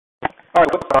Alright,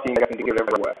 what's up, you guys need to give it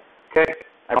right away. Okay,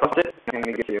 I lost it, I'm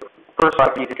going to get to you. First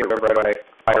off, you need to give it right away.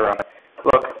 Fire up.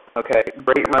 Look, okay,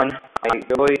 great run. I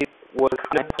really was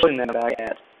kind of putting them back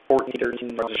at 14,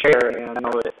 13 dollars a share, and I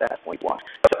know that that's point one.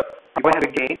 So, if I have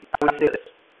a gain, I would say this.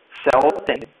 Sell the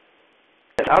thing.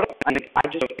 I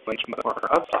just don't much more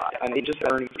upside. I mean, just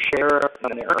earning per share,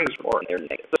 and the earnings are more, and they're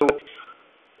negative. So,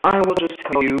 I will just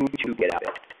tell you to get out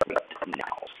of it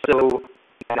now. So,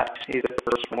 that is the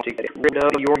first one to get rid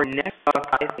of. Your next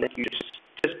I think you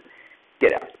just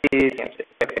get out. Is Kansas.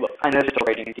 Okay, look, I know there's a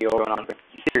rating deal going on, but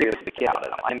seriously, get out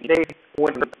of it. I mean, they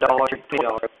went from $1 to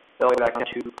 $20, they'll go back down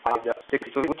to $5,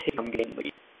 $6, so it would take them getting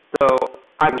lead. So,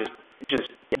 I would just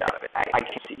get out of it. I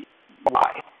can't see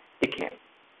why it can't.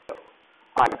 So,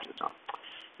 I would just not.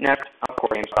 Next, of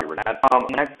course, I'm sorry, Renat.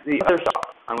 Next, the other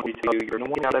stock I want you to do, you're going to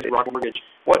want out of Rocket Mortgage.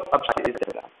 What upside is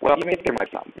there? Well, you may think there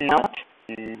might be some. Not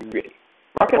really.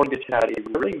 Rocket Mortgage had a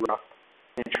really rough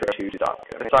intro to the stock.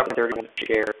 The stock was 31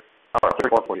 share, or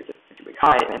 34.40 is a big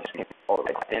high, and it's all the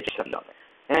way high, and it's just nothing.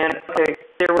 And, okay,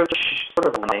 there was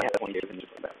sort of when they had 20 years and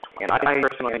just like that. And I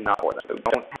personally am not for that, so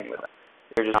don't hang with that.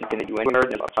 They're just not going to do anywhere,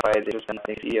 there's upside, there's just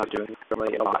nothing CEOs doing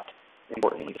really a lot.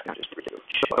 Importantly, it's kind of just ridiculous.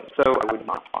 So I would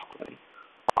not talk with them.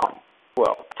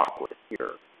 Well, talk with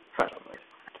your professional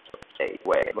say,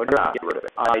 way, but not get rid of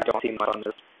it. I don't see much on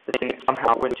this. The thing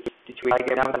somehow went to I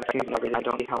get out of the vaccines and everything. I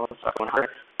don't see how it's going to hurt,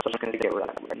 so I'm just going to get rid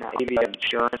of it right now. Maybe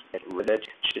insurance, get rid of it,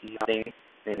 should nothing,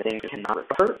 anything cannot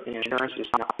recover, and insurance is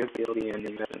not good to be in the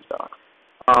investment stock.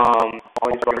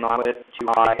 Always going on with it, too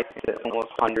high, it's almost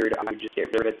 100, I would just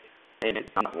get rid of it, and it's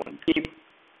not going to keep.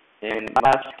 And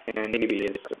last, and maybe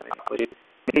it's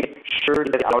make sure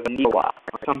that out of NEPA,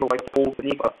 something like full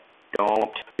NEPA,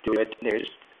 don't do it. There's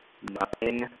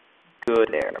nothing good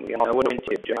there. We all know what it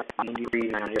is, just 93,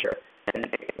 90 share, and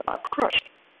it's not crushed.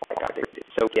 Like I did.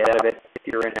 So get out of it if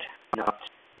you're in it, not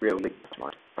really a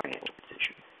smart financial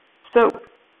position. So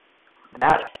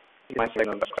that is my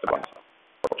segment of buy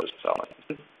or just sell it.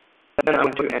 And then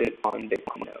I'm going to end it on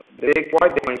Bitcoin. Why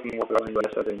Bitcoin is more popular in the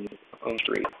US other than Home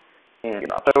Street. And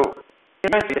so the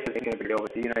United States is going to be deal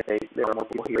with the United States. There are more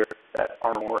people here that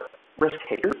are more risk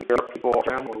takers. There are people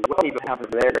around who will even have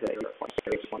there that are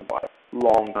going to buy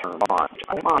long-term bonds.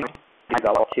 I want to do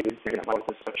that too. You're going to know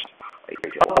this is such a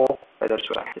great level, but that's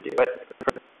what I have to do. But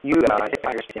for you guys, I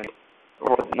understand,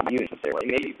 or not you necessarily,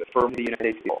 maybe, but for the United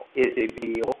States people, it's a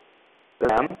big deal for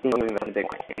them being in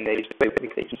Bitcoin, and they just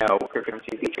basically know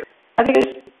cryptocurrency future. I think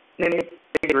it's maybe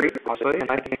they agree, possibly, and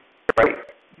I think they're right.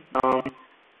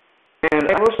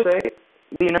 And I will say,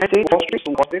 the United States Wall Street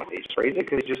loves it. They just raise it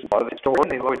because they just love its story.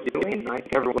 They love what it's doing. And I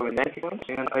think everyone would make it,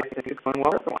 and I think it's going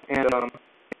well for everyone. And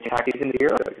tax season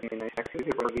here, I mean, tax season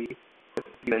people are be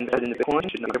invested in Bitcoin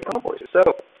should not have problem for you. So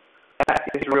that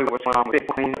is really what's going on with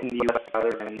Bitcoin in the U.S.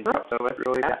 other than Europe. So that's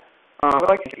really that. I'd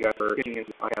like to thank you guys for getting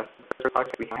into the podcast. The first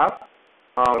podcast we have,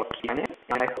 keep on it,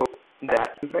 and I hope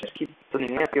that you guys keep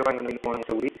listening in. I feel like I'm going to be once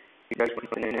a week. You guys can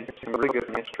listen in and some really good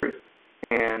financial truth.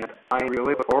 And I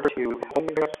really look forward to helping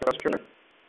you guys throughout your journey.